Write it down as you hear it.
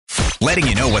letting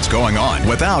you know what's going on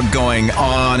without going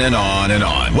on and on and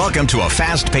on. Welcome to a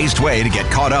fast-paced way to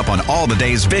get caught up on all the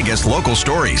day's biggest local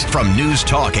stories from News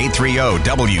Talk 830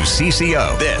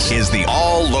 WCCO. This is the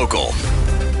All Local.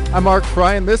 I'm Mark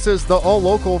Freie, and this is the All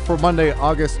Local for Monday,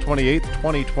 August 28th,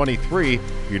 2023.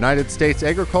 United States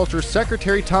Agriculture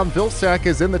Secretary Tom Vilsack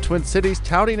is in the Twin Cities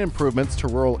touting improvements to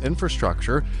rural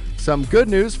infrastructure. Some good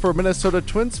news for Minnesota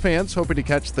Twins fans hoping to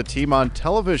catch the team on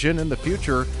television in the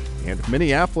future. And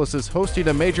Minneapolis is hosting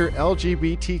a major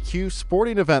LGBTQ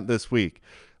sporting event this week.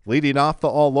 Leading off the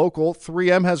All Local,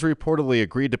 3M has reportedly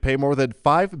agreed to pay more than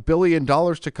 $5 billion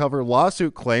to cover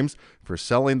lawsuit claims for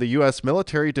selling the U.S.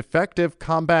 military defective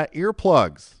combat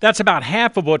earplugs. That's about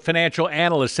half of what financial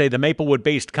analysts say the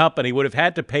Maplewood-based company would have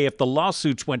had to pay if the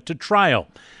lawsuits went to trial.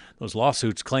 Those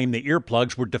lawsuits claim the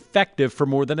earplugs were defective for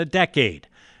more than a decade.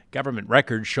 Government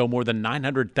records show more than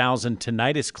 900,000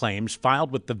 tinnitus claims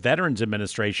filed with the Veterans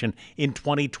Administration in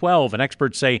 2012, and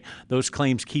experts say those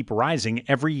claims keep rising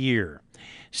every year.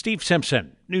 Steve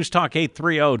Simpson, News Talk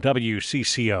 830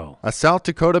 WCCO. A South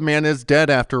Dakota man is dead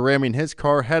after ramming his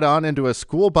car head-on into a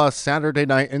school bus Saturday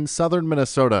night in southern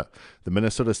Minnesota. The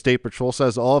Minnesota State Patrol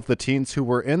says all of the teens who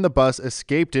were in the bus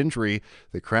escaped injury.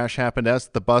 The crash happened as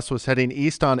the bus was heading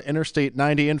east on Interstate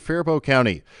 90 in Faribault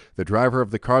County. The driver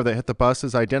of the car that hit the bus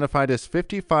is identified as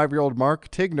 55-year-old Mark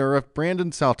Tigner of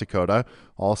Brandon, South Dakota.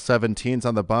 All 7 teens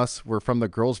on the bus were from the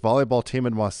girls' volleyball team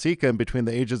in Waseca and between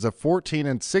the ages of 14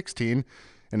 and 16.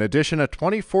 In addition, a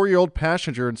 24-year-old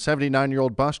passenger and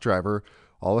 79-year-old bus driver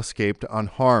all escaped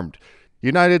unharmed.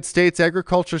 United States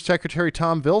Agriculture Secretary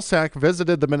Tom Vilsack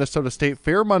visited the Minnesota State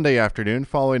Fair Monday afternoon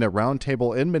following a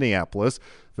roundtable in Minneapolis.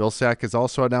 Vilsack is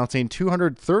also announcing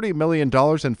 $230 million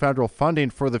in federal funding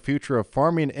for the future of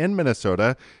farming in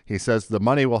Minnesota. He says the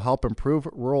money will help improve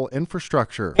rural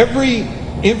infrastructure. Every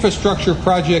infrastructure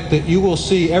project that you will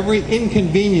see, every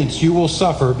inconvenience you will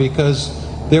suffer because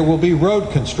there will be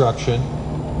road construction,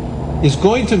 is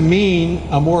going to mean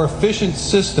a more efficient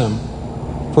system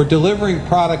for delivering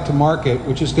product to market,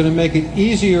 which is going to make it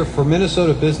easier for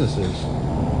Minnesota businesses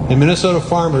and Minnesota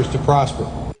farmers to prosper.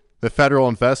 The federal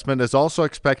investment is also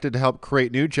expected to help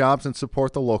create new jobs and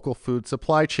support the local food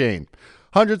supply chain.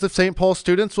 Hundreds of St. Paul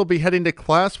students will be heading to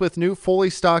class with new fully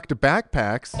stocked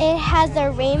backpacks. It has a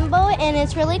rainbow and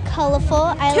it's really colorful.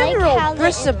 I like how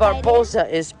Brisa Barboza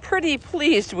is pretty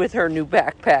pleased with her new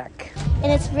backpack.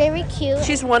 And it's very cute.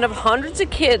 She's one of hundreds of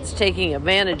kids taking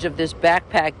advantage of this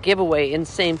backpack giveaway in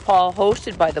St. Paul,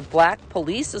 hosted by the Black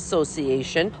Police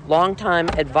Association. Longtime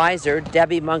advisor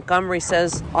Debbie Montgomery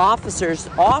says officers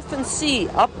often see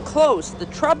up close the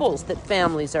troubles that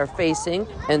families are facing,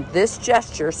 and this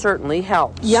gesture certainly helps.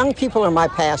 Young people are my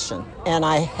passion, and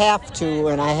I have to,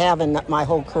 and I have in my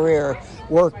whole career,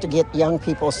 work to get young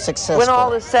people successful. When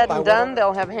all is said and done,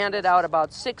 they'll have handed out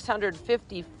about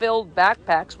 650 filled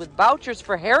backpacks with vouchers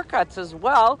for haircuts as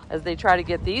well, as they try to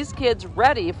get these kids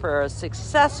ready for a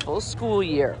successful school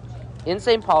year. In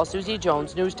St. Paul, Susie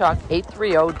Jones, News Talk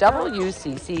 830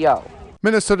 WCCO.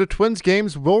 Minnesota Twins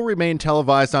games will remain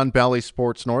televised on Bally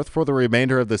Sports North for the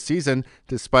remainder of the season,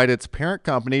 despite its parent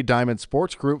company, Diamond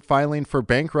Sports Group, filing for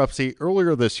bankruptcy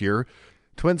earlier this year.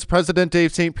 Twins president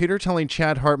Dave St. Peter telling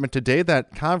Chad Hartman today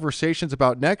that conversations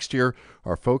about next year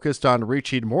are focused on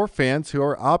reaching more fans who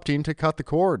are opting to cut the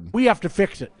cord. We have to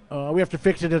fix it. We have to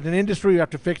fix it as an industry. We have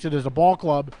to fix it as a ball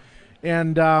club.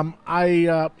 And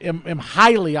I am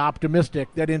highly optimistic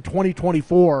that in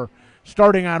 2024,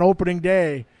 starting on opening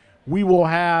day, we will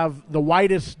have the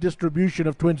widest distribution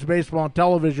of Twins baseball on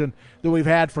television that we've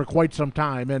had for quite some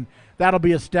time. And that'll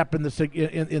be a step in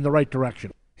the right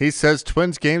direction. He says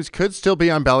Twins games could still be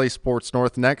on Bally Sports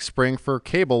North next spring for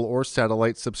cable or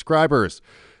satellite subscribers.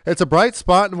 It's a bright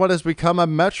spot in what has become a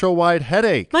metro-wide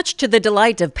headache. Much to the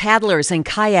delight of paddlers and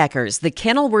kayakers, the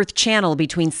Kenilworth Channel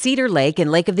between Cedar Lake and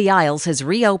Lake of the Isles has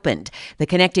reopened. The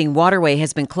connecting waterway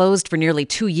has been closed for nearly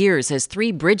 2 years as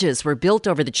 3 bridges were built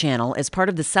over the channel as part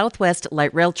of the Southwest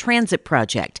Light Rail Transit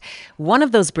project. One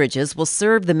of those bridges will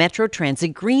serve the Metro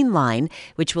Transit Green Line,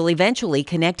 which will eventually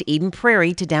connect Eden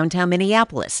Prairie to downtown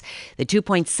Minneapolis. The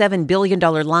 $2.7 billion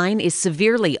line is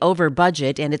severely over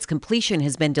budget, and its completion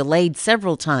has been delayed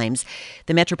several times.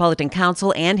 The Metropolitan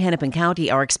Council and Hennepin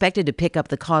County are expected to pick up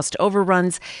the cost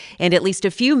overruns, and at least a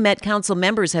few Met Council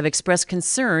members have expressed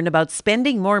concern about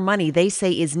spending more money they say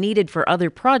is needed for other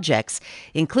projects,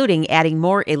 including adding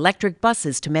more electric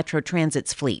buses to Metro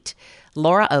Transit's fleet.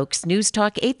 Laura Oakes, News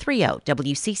Talk 830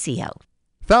 WCCO.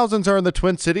 Thousands are in the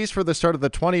Twin Cities for the start of the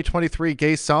 2023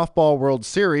 Gay Softball World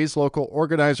Series. Local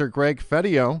organizer Greg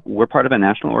Fedio. We're part of a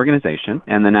national organization,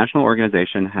 and the national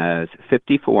organization has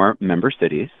 54 member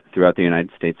cities throughout the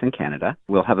United States and Canada.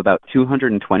 We'll have about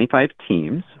 225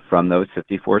 teams from those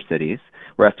 54 cities.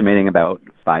 We're estimating about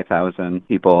 5,000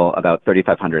 people, about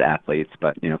 3,500 athletes,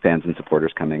 but fans and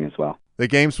supporters coming as well. The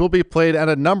games will be played at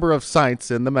a number of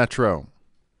sites in the metro.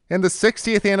 And the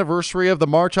 60th anniversary of the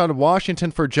March on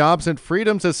Washington for Jobs and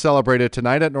Freedoms is celebrated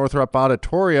tonight at Northrop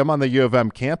Auditorium on the U of M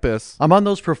campus. Among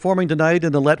those performing tonight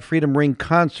in the Let Freedom Ring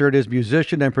concert is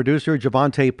musician and producer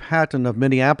Javante Patton of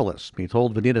Minneapolis. He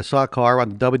told Vanita Sakar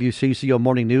on the WCCO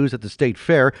Morning News at the State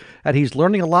Fair that he's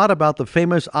learning a lot about the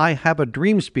famous I Have a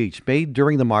Dream speech made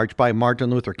during the march by Martin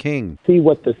Luther King. See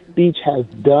what the speech has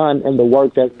done and the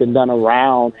work that's been done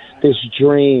around this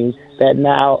dream that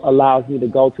now allows me to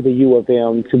go to the U of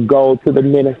M, to go to the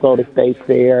Minnesota State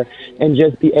Fair, and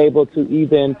just be able to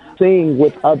even sing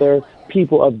with other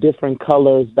people of different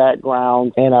colors,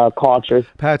 backgrounds, and cultures.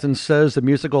 Patton says the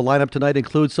musical lineup tonight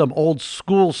includes some old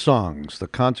school songs. The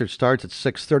concert starts at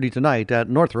 6:30 tonight at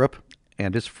Northrop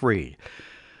and is free.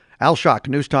 Al Shock,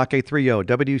 News Talk 830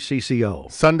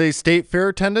 WCCO. Sunday State Fair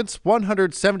attendance,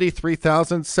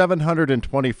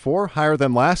 173,724, higher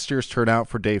than last year's turnout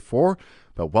for Day 4,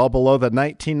 but well below the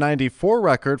 1994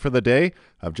 record for the day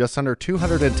of just under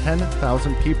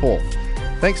 210,000 people.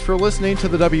 Thanks for listening to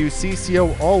the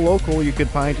WCCO All Local. You can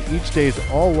find each day's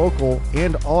All Local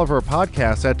and all of our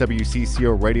podcasts at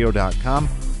WCCOradio.com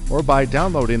or by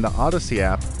downloading the Odyssey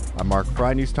app. I'm Mark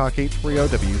Freie, News Talk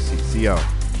 830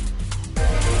 WCCO.